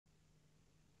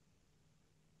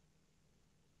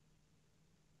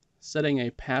setting a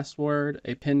password,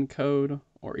 a PIN code,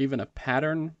 or even a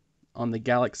pattern on the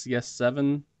Galaxy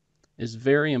S7 is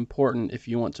very important if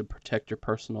you want to protect your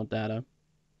personal data.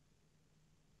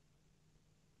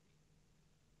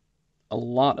 A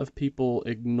lot of people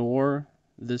ignore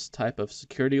this type of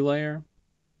security layer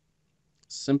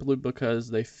simply because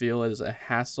they feel it is a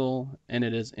hassle and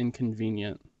it is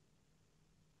inconvenient.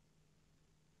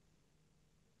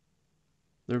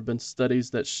 There have been studies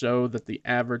that show that the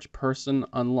average person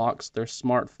unlocks their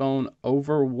smartphone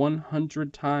over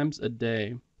 100 times a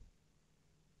day.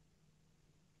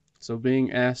 So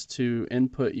being asked to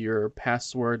input your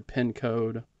password, PIN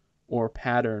code, or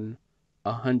pattern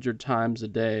 100 times a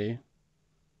day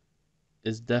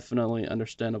is definitely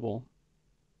understandable.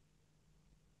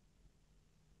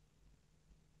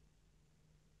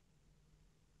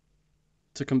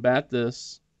 To combat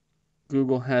this,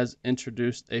 Google has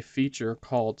introduced a feature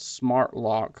called Smart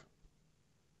Lock,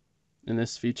 and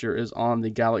this feature is on the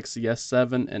Galaxy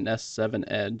S7 and S7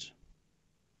 Edge.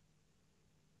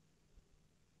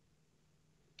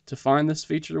 To find this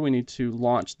feature, we need to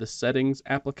launch the Settings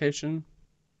application.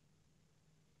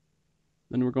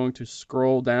 Then we're going to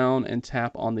scroll down and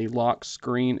tap on the Lock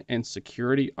Screen and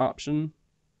Security option.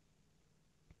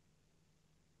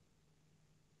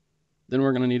 Then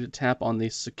we're going to need to tap on the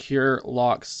Secure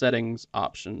Lock Settings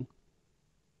option.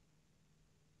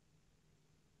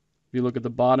 If you look at the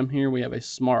bottom here, we have a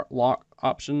Smart Lock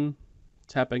option.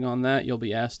 Tapping on that, you'll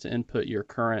be asked to input your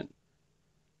current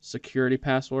security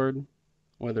password,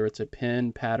 whether it's a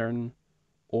PIN, pattern,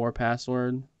 or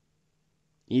password.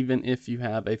 Even if you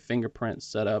have a fingerprint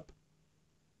set up,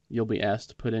 you'll be asked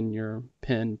to put in your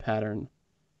PIN, pattern,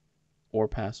 or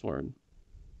password.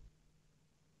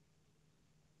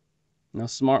 Now,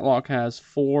 Smart Lock has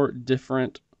 4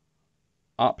 different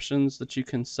options that you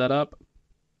can set up: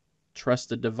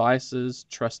 trusted devices,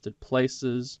 trusted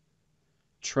places,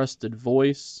 trusted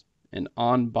voice, and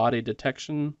on-body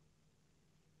detection.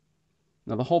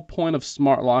 Now, the whole point of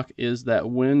Smart Lock is that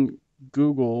when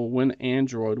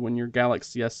Android, when your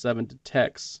Galaxy S7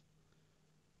 detects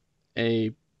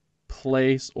a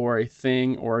place or a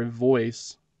thing or a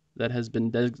voice that has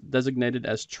been designated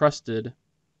as trusted,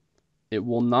 it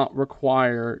will not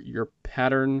require your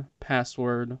pattern,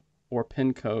 password, or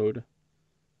PIN code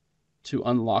to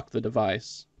unlock the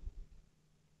device.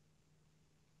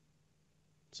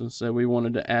 So say we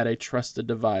wanted to add a trusted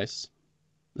device.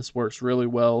 This works really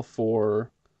well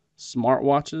for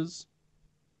smartwatches.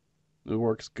 It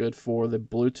works good for the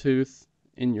Bluetooth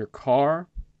in your car.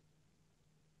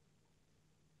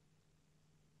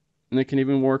 And it can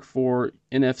even work for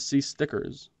NFC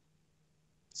stickers.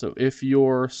 So if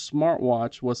your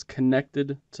smartwatch was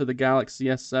connected to the Galaxy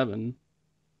S7,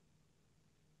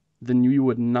 then you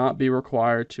would not be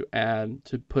required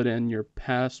to put in your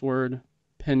password,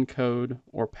 PIN code,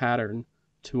 or pattern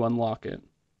to unlock it.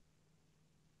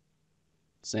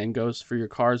 Same goes for your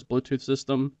car's Bluetooth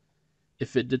system.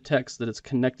 If it detects that it's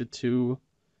connected to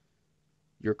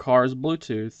your car's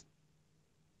Bluetooth,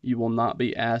 you will not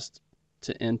be asked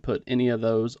to input any of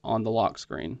those on the lock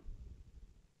screen.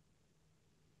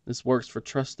 This works for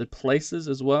trusted places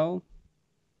as well.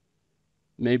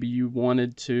 Maybe you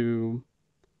wanted to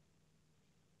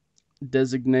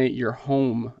designate your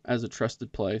home as a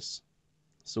trusted place.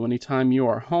 So anytime you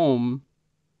are home,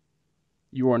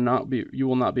 you will not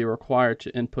be required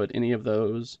to input any of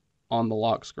those on the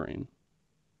lock screen.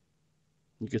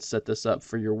 You could set this up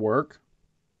for your work,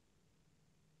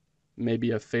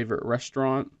 maybe a favorite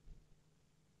restaurant.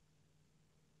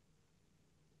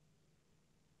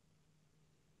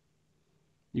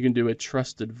 You can do a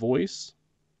trusted voice.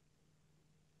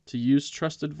 To use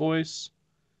trusted voice,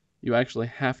 you actually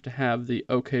have to have the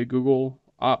OK Google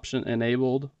option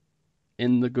enabled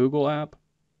in the Google app.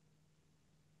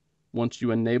 Once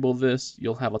you enable this,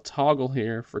 you'll have a toggle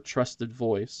here for trusted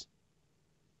voice.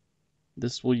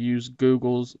 This will use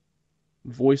Google's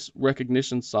voice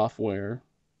recognition software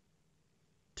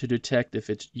to detect if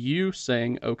it's you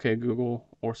saying OK Google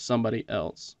or somebody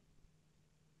else.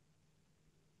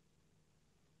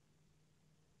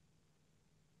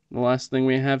 The last thing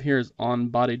we have here is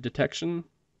on-body detection.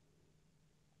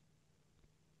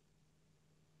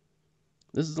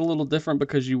 This is a little different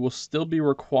because you will still be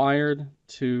required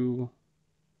to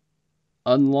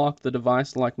unlock the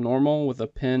device like normal with a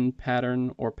PIN,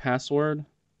 pattern, or password,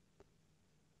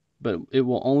 but it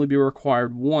will only be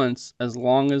required once as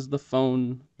long as the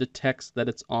phone detects that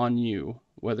it's on you,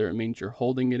 whether it means you're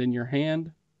holding it in your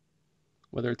hand,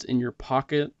 whether it's in your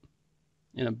pocket,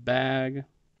 in a bag.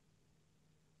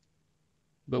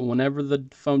 But whenever the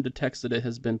phone detects that it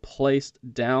has been placed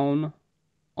down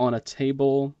on a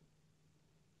table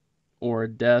or a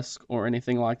desk or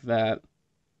anything like that,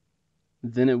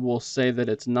 then it will say that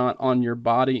it's not on your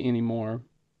body anymore.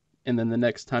 And then the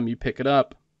next time you pick it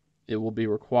up, it will be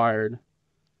required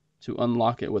to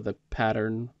unlock it with a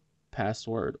pattern,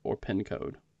 password, or PIN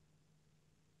code.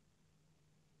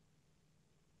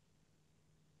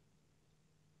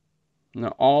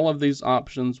 Now, all of these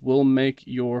options will make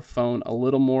your phone a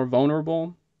little more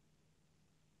vulnerable,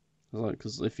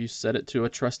 because if you set it to a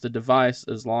trusted device,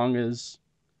 as long as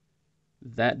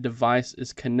that device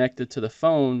is connected to the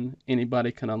phone,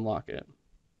 anybody can unlock it.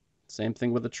 Same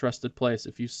thing with a trusted place.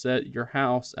 If you set your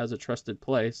house as a trusted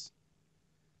place,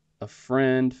 a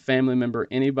friend, family member,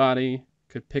 anybody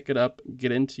could pick it up,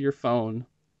 get into your phone,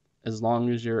 as long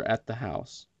as you're at the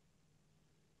house.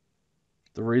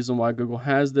 The reason why Google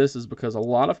has this is because a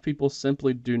lot of people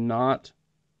simply do not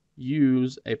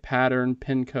use a pattern,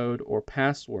 PIN code, or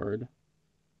password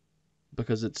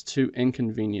because it's too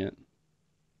inconvenient.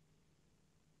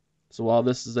 So while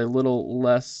this is a little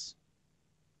less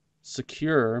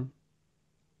secure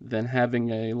than having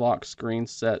a lock screen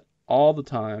set all the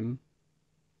time,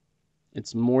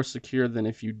 it's more secure than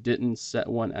if you didn't set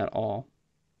one at all.